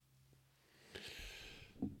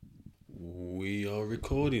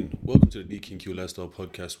recording. Welcome to the DKQ Lifestyle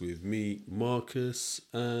Podcast with me, Marcus,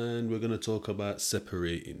 and we're going to talk about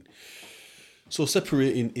separating. So,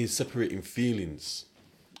 separating is separating feelings.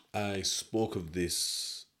 I spoke of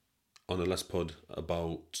this on the last pod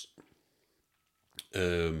about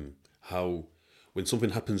how when something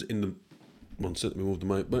happens in the... One second, let me move the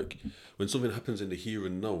mic back. When something happens in the here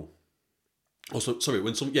and now, when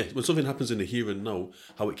something happens in the here and now,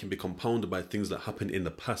 how it can be compounded by things that happened in the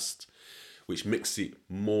past, which makes it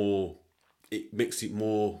more. It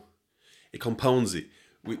compounds it.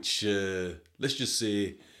 Which let's just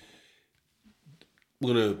say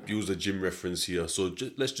we're gonna use a gym reference here. So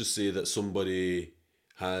let's just say that somebody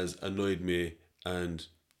has annoyed me and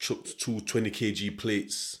chucked two 20 kg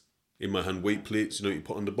plates in my hand, weight plates. You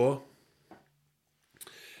put on the bar.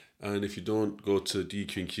 And if you don't go to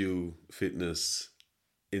DQ Fitness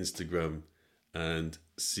Instagram and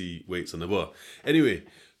see weights on the bar. Anyway,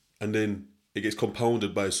 and then it gets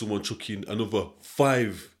compounded by someone chucking another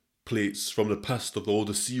 5 plates from the past of all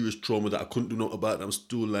the serious trauma that I couldn't do nothing about. I'm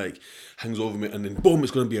still hangs over me, and then boom,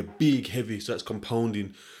 it's going to be a big heavy. So that's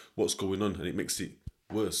compounding what's going on, and it makes it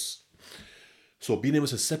worse. So being able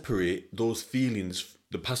to separate those feelings,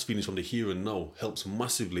 the past feelings from the here and now, helps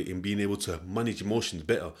massively in being able to manage emotions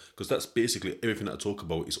better. Because that's basically everything that I talk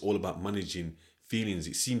about. It's all about managing feelings.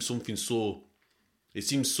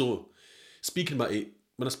 Speaking about it,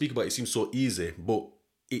 when I speak about it, it seems so easy, but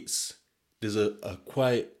there's a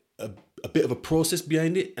bit of a process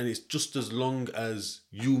behind it, and it's just as long as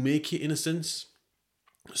you make it, in a sense.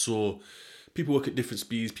 So people work at different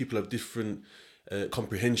speeds. People have different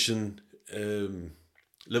comprehension.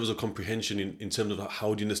 Levels of comprehension in terms of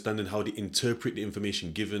how do you understand and how do you interpret the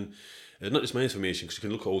information given. Not just my information, because you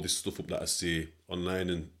can look at all this stuff up that I say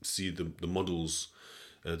online and see the models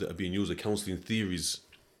that are being used, the counselling theories.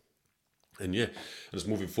 And just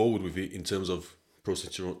moving forward with it in terms of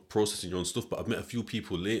processing your own stuff. But I've met a few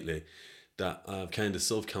people lately that I've kind of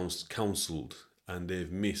self-counselled, and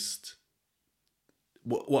they've missed...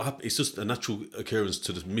 What happened? It's just a natural occurrence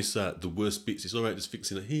to just miss out the worst bits. It's all right just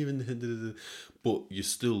fixing it here and there, but you're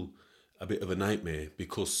still a bit of a nightmare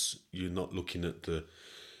because you're not looking at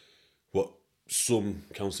what some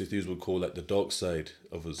counselling theories would call the dark side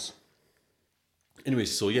of us. Anyway,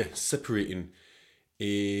 so separating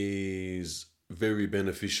is very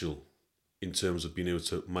beneficial in terms of being able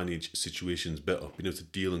to manage situations better, being able to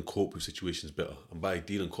deal and cope with situations better. And by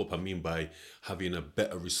deal and cope, I mean by having a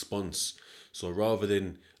better response. So rather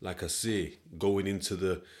than, like I say, going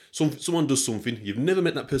into someone does something, you've never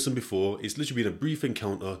met that person before, it's literally been a brief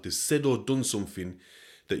encounter, they've said or done something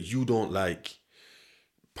that you don't like,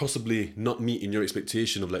 possibly not meeting your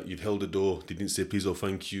expectation of you've held the door, they didn't say please or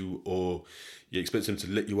thank you, or you expect them to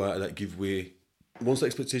let you out of that giveaway. Once that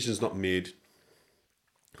expectation is not made,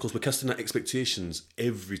 because we're casting out expectations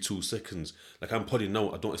every 2 seconds. I'm podding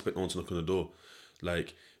now, I don't expect no one to knock on the door.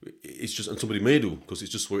 It's just, and somebody may do, because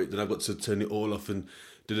it's just where then I've got to turn it all off and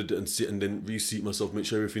sit and then reseat myself, make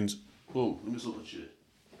sure everything's... Oh, let me sort my chair.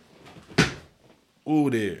 Oh,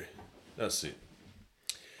 there. That's it.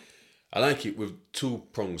 I like it with 2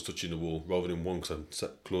 prongs touching the wall rather than one, because I'm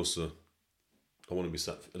sat closer. I want to be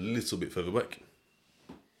sat a little bit further back.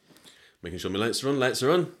 Making sure my lights are on. Lights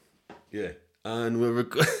are on. Yeah. And we're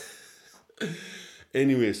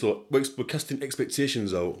Anyway, so we're casting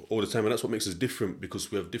expectations out all the time, and that's what makes us different, because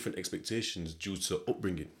we have different expectations due to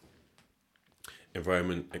upbringing,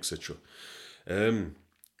 environment, etc.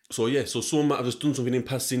 So someone might have just done something in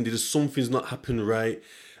passing, something's not happened right,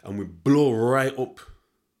 and we blow right up.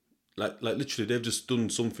 Like literally, they've just done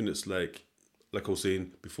something that's like I was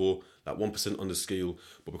saying before, 1% on the scale,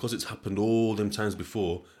 but because it's happened all them times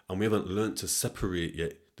before, and we haven't learnt to separate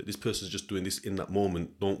yet, that this person's just doing this in that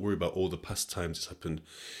moment, don't worry about all the past times it's happened.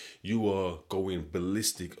 You are going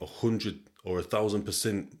ballistic, 100 or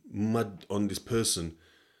 1,000% mad on this person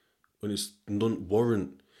when it's don't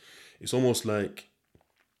warrant. It's almost like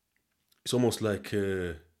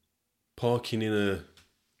parking in a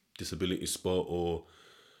disability spot or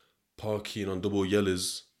parking on double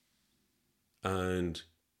yellows and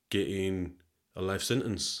getting a life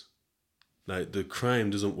sentence. The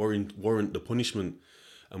crime doesn't warrant the punishment.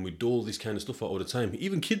 And we do all this kind of stuff out all the time.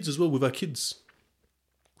 Even kids as well, with our kids.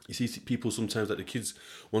 You see people sometimes, the kids,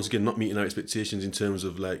 once again, not meeting our expectations in terms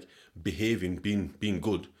of behaving, being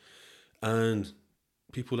good. And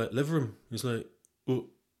people lever them. It's they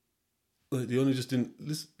only just didn't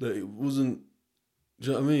listen. It wasn't,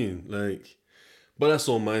 do you know what I mean? But that's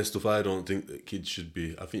all my stuff. I don't think that kids should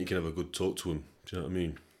be. I think you can have a good talk to them. Do you know what I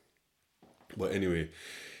mean? But anyway,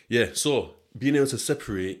 so being able to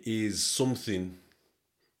separate is something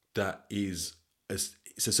that is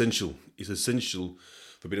it's essential. It's essential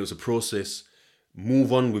for being able to process,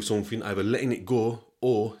 move on with something, either letting it go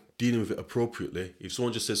or dealing with it appropriately. If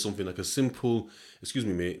someone just says something like a simple, excuse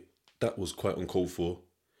me, mate, that was quite uncalled for.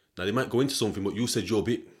 Now they might go into something, but you said your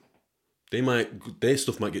bit. Their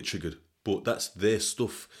stuff might get triggered, but that's their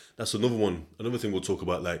stuff. That's another thing we'll talk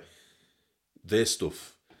about, like their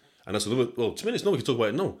stuff. And that's another, well, to me, it's not we can talk about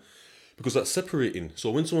it now. Because that's separating.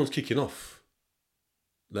 So when someone's kicking off,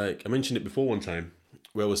 like I mentioned it before one time,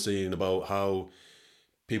 where I was saying about how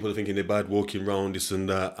people are thinking they're bad walking around, this and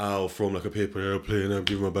that. I'll throw them like a paper airplane, I'll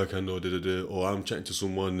give them a backhand or da-da-da. Or I'm chatting to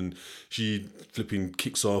someone and she flipping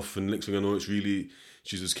kicks off and next thing I know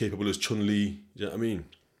she's as capable as Chun-Li. You know what I mean?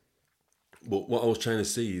 But what I was trying to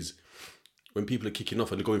say is when people are kicking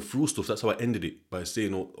off and they're going through stuff, that's how I ended it by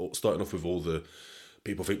saying, starting off with all the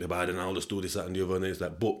people think they're bad and I'll just do this, that and the other. And it's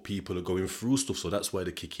like, but people are going through stuff, so that's why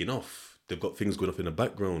they're kicking off. They've got things going off in the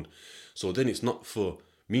background. So then it's not for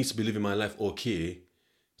me to be living my life okay.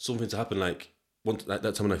 Something to happen like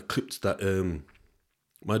that time when I clipped that,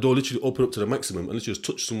 my door literally opened up to the maximum and literally just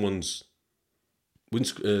touched someone's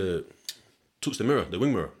touched the mirror, the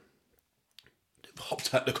wing mirror. They've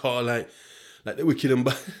hopped out the car like they were killing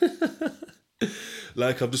back.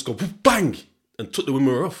 Like I've just gone bang and took the wing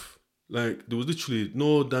mirror off. Like there was literally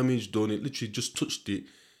no damage done. It literally just touched it,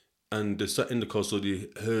 and they sat in the car so they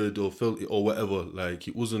heard or felt it or whatever. Like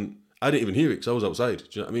it wasn't. I didn't even hear it because I was outside. Do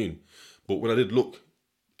you know what I mean? But when I did look,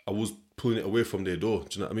 I was pulling it away from their door.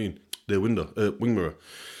 Do you know what I mean? Their wing mirror.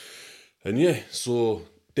 And yeah, so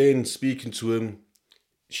then speaking to him,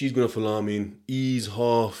 she's going off alarming. He's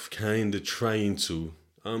half kind of trying to.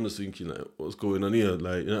 I'm just thinking, like, what's going on here?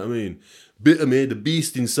 Like, you know what I mean? Bit of me, the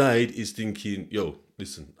beast inside is thinking, yo,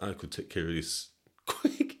 listen, I could take care of this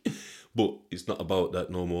quick. But it's not about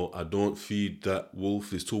that no more. I don't feed that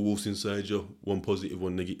wolf. There's two wolves inside you. One positive,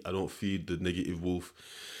 one negative. I don't feed the negative wolf.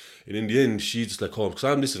 And in the end, she's just like, oh, because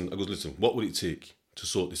I goes, listen, what would it take to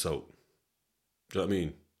sort this out? Do you know what I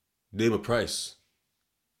mean? Name a price.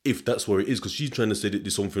 If that's where it is, because she's trying to say that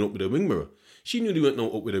there's something up with her wing mirror. She knew they went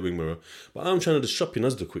no up with her wing mirror. But I'm trying to just shop in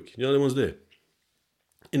Asda quick. You know the ones there?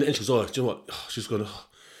 In the end, she goes, oh, do you know what? She's going, oh.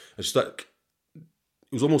 And she's like,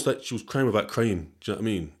 it was almost like she was crying without crying. Do you know what I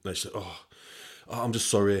mean? Like she's like, oh, I'm just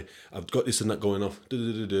sorry. I've got this and that going off.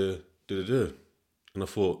 And I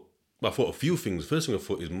thought a few things. First thing I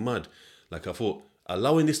thought is mad. Like I thought,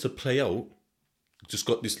 allowing this to play out, just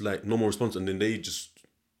got this like normal response, and then they just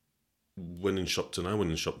went and shopped and I went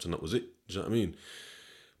and shopped and that was it. Do you know what I mean?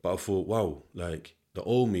 But I thought, wow, like the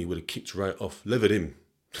old me would have kicked right off, levered him.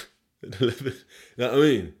 You know what I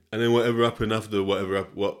mean? And then whatever happened after, what,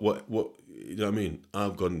 you know what I mean?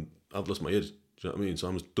 I've lost my head. Do you know what I mean? So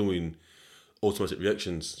I'm just doing automatic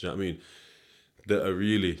reactions. Do you know what I mean? That are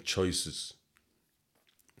really choices.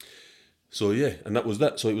 So yeah, and that was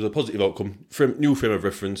that. So it was a positive outcome. New frame of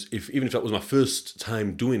reference. Even if that was my first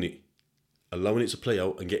time doing it, allowing it to play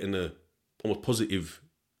out and getting a almost positive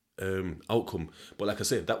outcome. But like I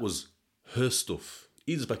said, that was her stuff.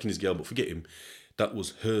 He's just backing his girl, but forget him. That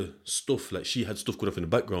was her stuff. Like she had stuff going off in the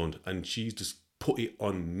background, and she just put it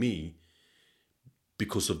on me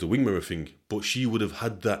because of the wing mirror thing. But she would have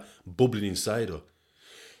had that bubbling inside her.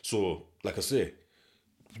 So, like I say,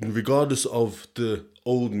 regardless of the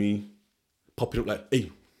old me popping up like, hey, do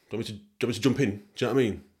you want me to jump in? Do you know what I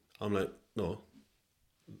mean? I'm like, no,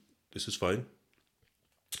 this is fine.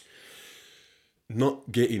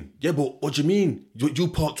 Not getting, yeah, but what do you mean? You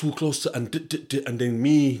parked too close to, and then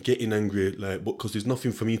me getting angry, like, but because there's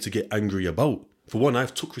nothing for me to get angry about. For one,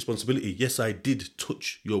 I've took responsibility. Yes, I did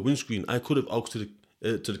touch your windscreen. I could have asked to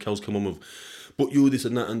the cows come on with, but you this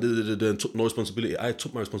and that and took no responsibility. I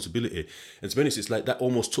took my responsibility, and to be honest, it's like that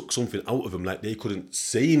almost took something out of them. Like they couldn't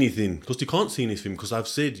say anything because they can't say anything because I've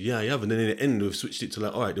said yeah I have, and then in the end we've switched it to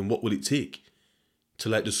like, all right, then what will it take to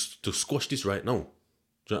like just to squash this right now?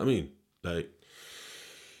 Do you know what I mean? Like.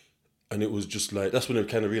 And it was just like, that's when the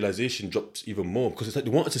kind of realization drops even more. Because it's like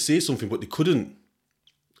they wanted to say something, but they couldn't.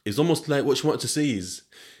 It's almost like what she wanted to say is,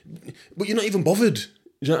 but you're not even bothered. Do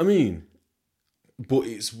you know what I mean? But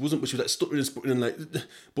it wasn't, but she was like stuttering and sputtering and like,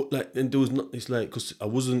 but like, and there was not, it's like, because I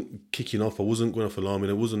wasn't kicking off, I wasn't going off alarming,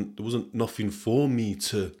 there wasn't nothing for me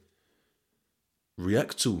to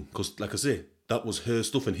react to. Because like I say, that was her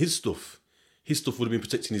stuff and his stuff. His stuff would have been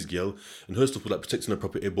protecting his girl, and her stuff was like protecting her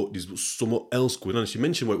property, but there's somewhat else going on. She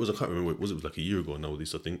mentioned what it was, I can't remember what it was. It was like a year ago now,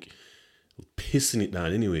 this, I think. Pissing it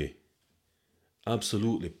down anyway.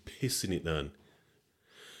 Absolutely pissing it down.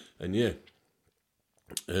 And yeah.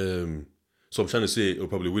 So I'm trying to say it was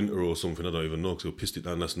probably winter or something, I don't even know, because we pissed it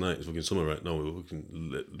down last night. It's fucking summer right now.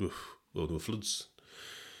 There were floods.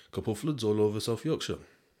 A couple of floods all over South Yorkshire.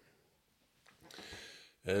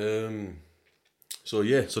 So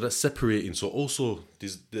yeah, so that's separating. So also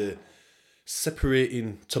there's the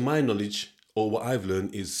separating, to my knowledge, or what I've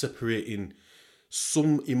learned is separating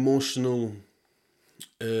some emotions,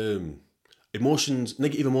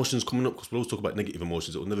 negative emotions coming up, because we always talk about negative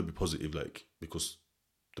emotions. It will never be positive, like, because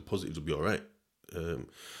the positives will be all right.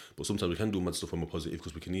 But sometimes we can do mad stuff when we're positive,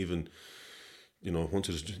 because we can even, want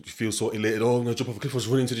to just feel so elated. Oh, I'm gonna jump off a cliff, I was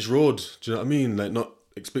running into this road. Do you know what I mean? Like, not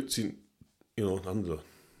expecting, and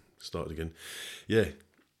started again. Yeah.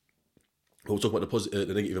 We'll talk about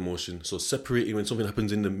the negative emotion. So separating when something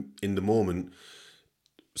happens in the moment,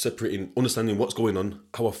 separating, understanding what's going on,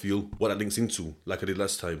 how I feel, what that links into, like I did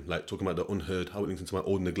last time, like talking about the unheard, how it links into my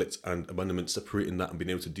own neglect and abandonment, separating that and being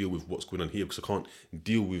able to deal with what's going on here, because I can't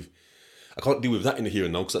deal with that in the here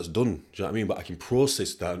and now, because that's done. Do you know what I mean? But I can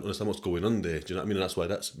process that and understand what's going on there. Do you know what I mean? And that's why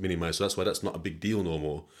that's minimized. So that's why that's not a big deal no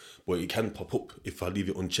more. But it can pop up if I leave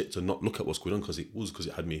it unchecked and not look at what's going on, because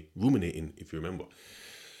it had me ruminating, if you remember.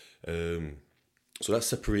 So that's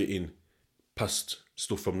separating past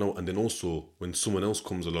stuff from now, and then also when someone else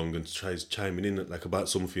comes along and tries chiming in like about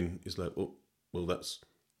something, it's like, oh, well, that's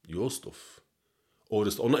your stuff. Or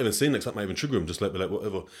not even saying like that might even trigger them, just like be like,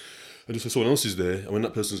 whatever. And if someone else is there, and when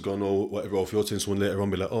that person's gone, or whatever, or if you're telling someone later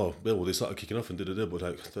on, be like, oh, well, they started kicking off and da-da-da, but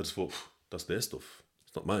like, I just thought, that's their stuff.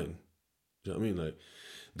 It's not mine. Do you know what I mean? Like,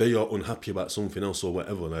 they are unhappy about something else or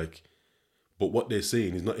whatever, like, but what they're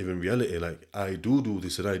saying is not even reality. Like, I do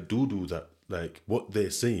this and I do that. Like, what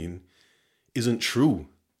they're saying isn't true.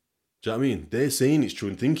 Do you know what I mean? They're saying it's true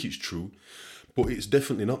and think it's true, but it's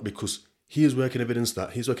definitely not, because here's where I can evidence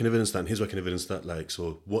that, here's where I can evidence that, and here's where I can evidence that. Like,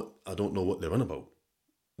 so what? I don't know what they're on about.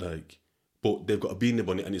 Like, but they've got a beanie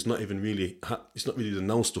on it, and it's not even really, it's not really the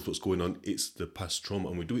now stuff that's going on, it's the past trauma,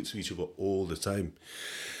 and we do it to each other all the time.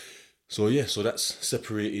 So yeah, so that's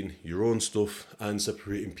separating your own stuff and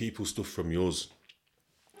separating people's stuff from yours.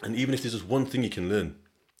 And even if there's just one thing you can learn,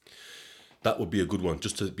 that would be a good one,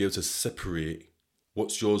 just to be able to separate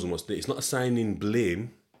what's yours and what's theirs. It's not assigning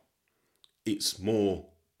blame, it's more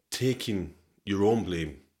taking your own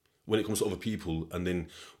blame when it comes to other people. And then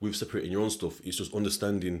with separating your own stuff, it's just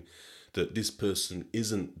understanding that this person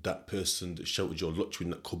isn't that person that shouted your luxury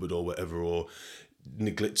in that cupboard or whatever, or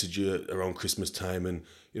neglected you around Christmas time and,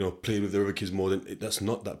 played with their other kids more than, that's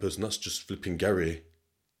not that person. That's just flipping Gary.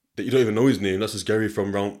 That you don't even know his name. That's just Gary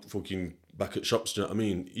from round fucking back at shops. Do you know what I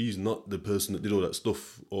mean? He's not the person that did all that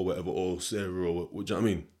stuff or whatever, or Sarah, or what, do you know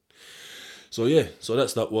what I mean? So yeah, so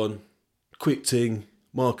that's that one. Quick thing,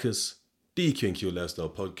 Marcus, DQ&Q Lifestyle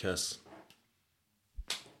Podcast.